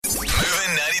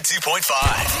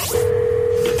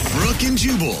92.5. Brooke and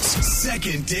Jubal's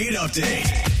second date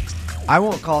update. I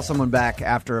won't call someone back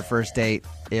after a first date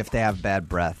if they have bad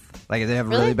breath. Like, if they have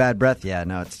really bad breath, yeah,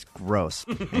 no, it's gross.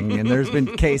 and there's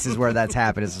been cases where that's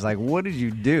happened. It's just like, what did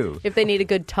you do? If they need a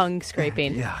good tongue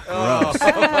scraping. Yeah, gross.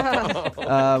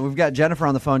 We've got Jennifer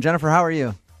on the phone. Jennifer, how are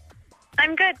you?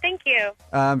 I'm good, thank you.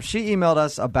 She emailed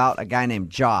us about a guy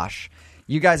named Josh.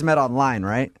 You guys met online,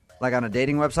 right? Like on a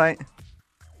dating website?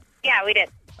 Yeah, we did.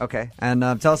 Okay. And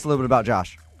tell us a little bit about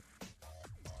Josh.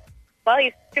 Well,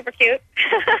 he's super cute.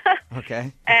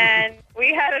 Okay. And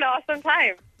we had an awesome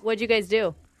time. What'd you guys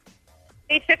do?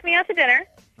 He took me out to dinner,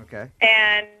 Okay.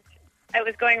 and it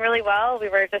was going really well. We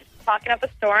were just talking up a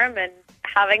storm and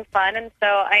having fun, and so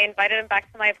I invited him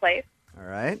back to my place. All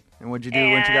right. And what'd you do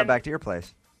once you got And- back to your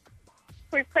place?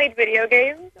 We played video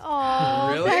games.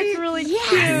 Oh, Really? that's really You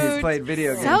cute. played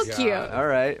video games. So cute. All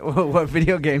right. What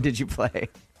video game did you play?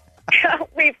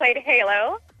 We played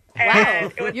Halo.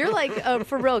 And it was, You're like a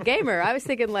for real gamer. I was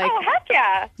thinking like oh, heck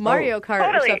yeah. Mario Kart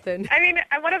Totally. or something. I mean,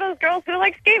 I'm one of those girls who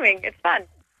likes gaming. It's fun.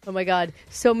 Oh my God.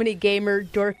 So many gamer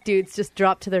dork dudes just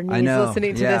dropped to their knees know,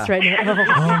 listening to yeah. this right now.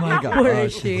 Oh, my God. Where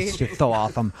is she? She's so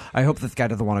awesome. I hope this guy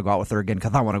doesn't want to go out with her again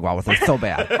because I want to go out with her so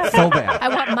bad. So bad. I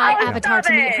want my avatar to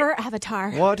stop meet it. her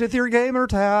avatar. What is your gamer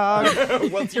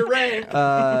tag? What's your rank?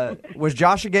 Was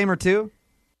Josh a gamer too?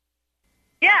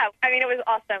 Yeah, I mean, it was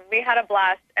awesome. We had a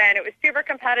blast, and it was super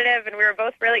competitive, and we were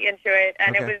both really into it,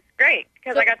 and Okay. it was great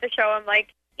because I got to show him, like,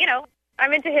 you know,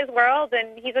 I'm into his world,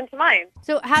 and he's into mine.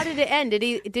 So how did it end? Did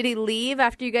he leave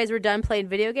after you guys were done playing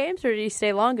video games, or did he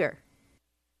stay longer?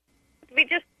 We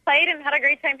just played and had a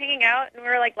great time hanging out, and we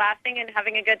were, like, laughing and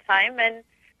having a good time, and,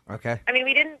 Okay. I mean,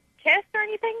 we didn't kiss or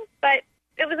anything, but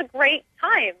it was a great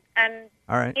time, and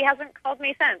All right. he hasn't called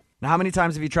me since. Now, how many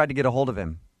times have you tried to get a hold of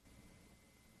him?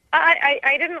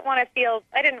 I didn't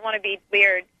want to be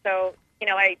weird, so, you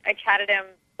know, I chatted him,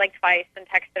 like, twice and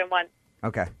texted him once.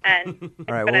 Okay. And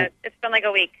All right. it's been like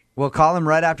a week. We'll call him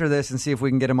right after this and see if we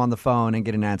can get him on the phone and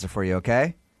get an answer for you,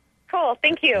 okay? Cool,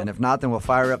 thank you. And if not, then we'll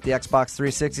fire up the Xbox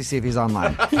 360, see if he's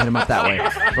online. Hit him up that way.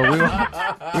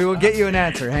 But we will get you an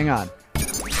answer. Hang on.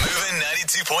 Moving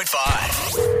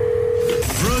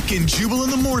 92.5. Brooke and Jubal in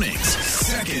the mornings.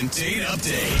 Second date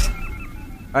update.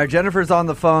 All right, Jennifer's on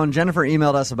the phone. Jennifer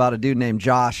emailed us about a dude named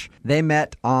Josh. They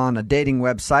met on a dating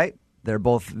website. They're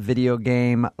both video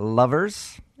game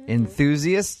lovers,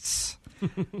 enthusiasts,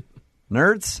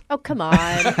 nerds. Oh, come on.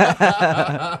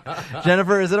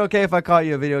 Jennifer, is it okay if I call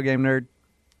you a video game nerd?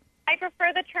 I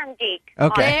prefer the term geek.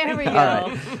 Okay. There we go. All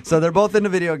right. So they're both into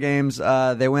video games.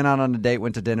 They went out on a date,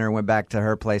 went to dinner, and went back to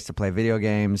her place to play video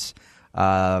games.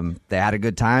 They had a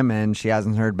good time, and she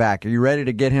hasn't heard back. Are you ready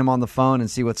to get him on the phone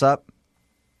and see what's up?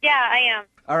 Yeah, I am.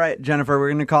 All right, Jennifer, we're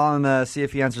going to call and see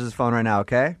if he answers his phone right now,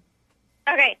 okay?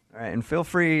 Okay. All right, and feel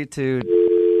free to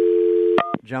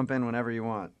jump in whenever you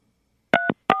want.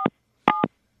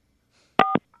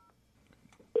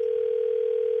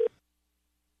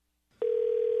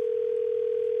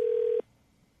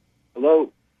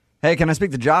 Hello, Hey, can I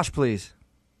speak to Josh, please?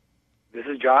 this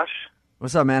is Josh.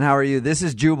 What's up, man? How are you? This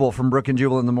is Jubal from Brooke and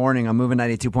Jubal in the Morning. I'm moving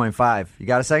 92.5. You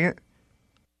got a second?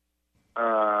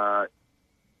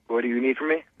 What do you need from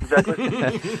me exactly?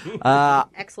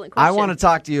 Excellent question. I want to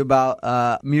talk to you about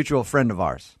a mutual friend of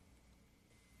ours.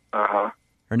 Uh-huh.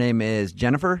 Her name is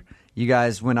Jennifer. You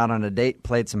guys went out on a date,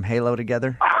 played some Halo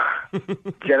together.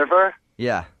 Jennifer?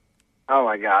 Yeah. Oh,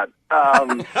 my God.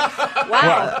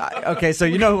 Okay, so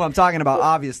you know who I'm talking about,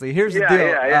 obviously. Here's the Yeah, deal.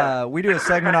 yeah. We do a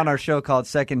segment on our show called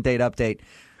Second Date Update.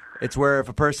 It's where if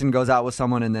a person goes out with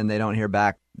someone and then they don't hear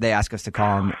back, they ask us to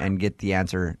call them and get the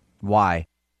answer why.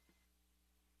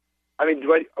 I mean,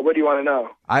 what do you want to know?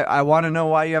 I want to know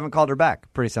why you haven't called her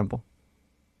back. Pretty simple.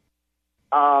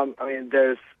 I mean,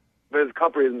 there's a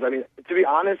couple reasons. I mean, to be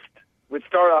honest, we'd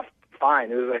start off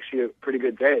fine. It was actually a pretty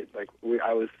good date. Like,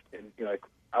 I was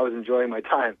enjoying my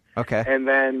time. Okay. And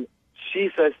then she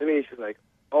says to me, she's like,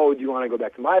 oh, do you want to go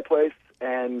back to my place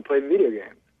and play video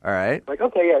games? All right. Like,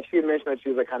 okay, yeah, she had mentioned that she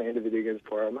was, like, kind of into video games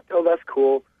before. I'm like, oh, that's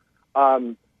cool.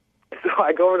 So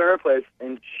I go over to her place,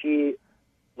 and she,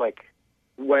 like,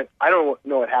 I don't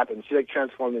know what happened. She, like,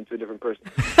 transformed into a different person.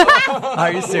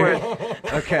 Are you serious?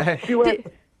 Okay. She went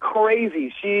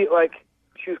crazy. She was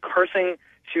cursing.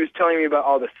 She was telling me about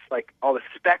all the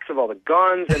specs of all the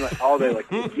guns and like, all the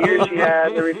gear she had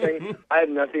and everything. I have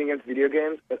nothing against video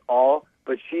games at all,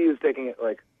 but she was taking it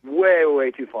like way, way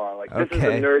too far. Like this is the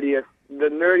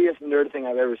nerdiest nerd thing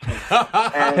I've ever seen.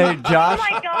 And Hey, Josh. Oh,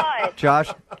 my God. Josh,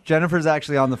 Jennifer's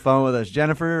actually on the phone with us.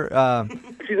 Jennifer,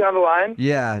 she's on the line.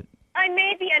 yeah. I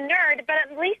may be a nerd, but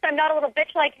at least I'm not a little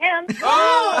bitch like him. That's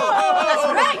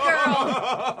right,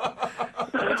 girl.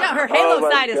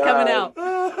 real side is coming out.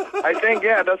 I think,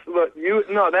 yeah,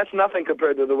 that's nothing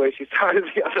compared to the way she started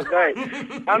the other night.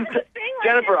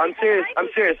 Jennifer, I'm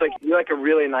serious. Like, you're like a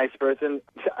really nice person.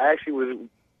 I actually was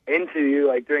into you,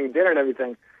 like, during dinner and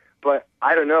everything. But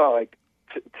I don't know, like,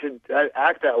 to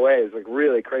act that way is, like,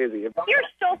 really crazy. You're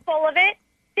so full of it.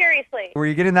 Seriously. Were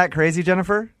you getting that crazy,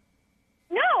 Jennifer?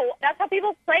 No, that's how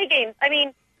people play games. I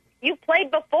mean, you played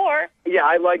before. Yeah,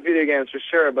 I like video games for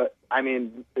sure, but, I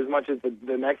mean, as much as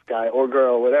the next guy or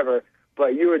girl or whatever,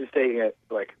 but you were just taking it,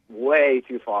 like, way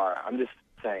too far. I'm just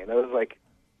saying.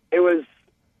 It was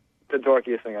the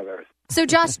dorkiest thing I've ever seen. So,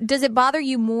 Josh, does it bother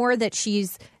you more that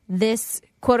she's this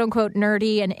quote-unquote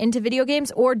nerdy and into video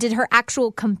games, or did her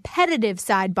actual competitive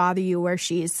side bother you where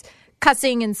she's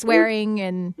cussing and swearing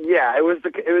and... Yeah, it was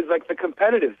like the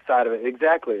competitive side of it,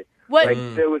 exactly. What? Like,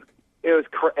 I'm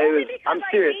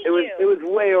serious. It was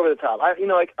way over the top. Like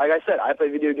I said, I play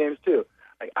video games too.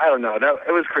 Like, I don't know.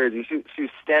 It was crazy. She was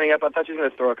standing up. I thought she was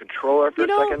going to throw a controller for a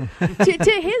second.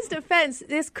 To his defense,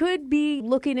 this could be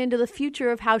looking into the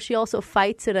future of how she also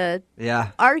fights in a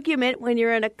argument when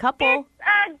you're in a couple. It's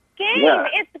a game. Yeah.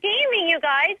 It's gaming, you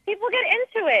guys. People get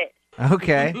into it.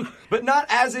 Okay. But not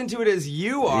as into it as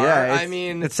you are. Yeah, I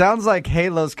mean... It sounds like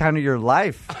Halo's kind of your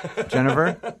life,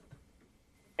 Jennifer.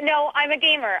 No, I'm a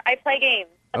gamer. I play games.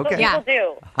 That's okay. what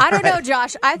people do. I don't know,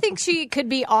 Josh. I think she could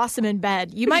be awesome in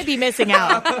bed. You might be missing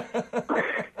out.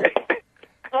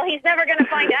 Well, he's never going to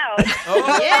find out.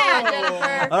 Yeah,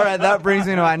 Jennifer. All right, that brings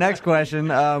me to my next question.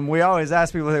 We always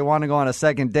ask people if they want to go on a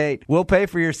second date. We'll pay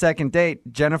for your second date.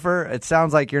 Jennifer, it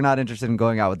sounds like you're not interested in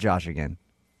going out with Josh again.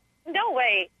 No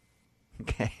way.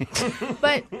 Okay.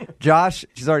 But Josh,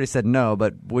 she's already said no,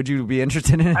 but would you be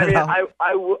interested in it? I mean,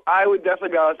 I would definitely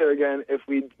go out there again if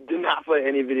we did not play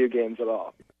any video games at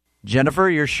all. Jennifer,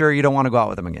 you're sure you don't want to go out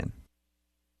with him again?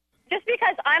 Just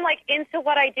because I'm like into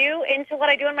what I do in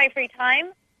my free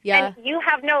time, and you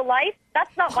have no life,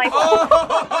 that's not my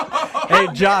fault. Hey,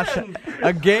 Josh,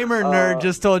 a gamer nerd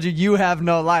just told you have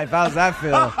no life. How's that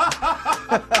feel?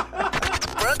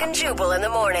 Brooke and Jubal in the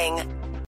morning.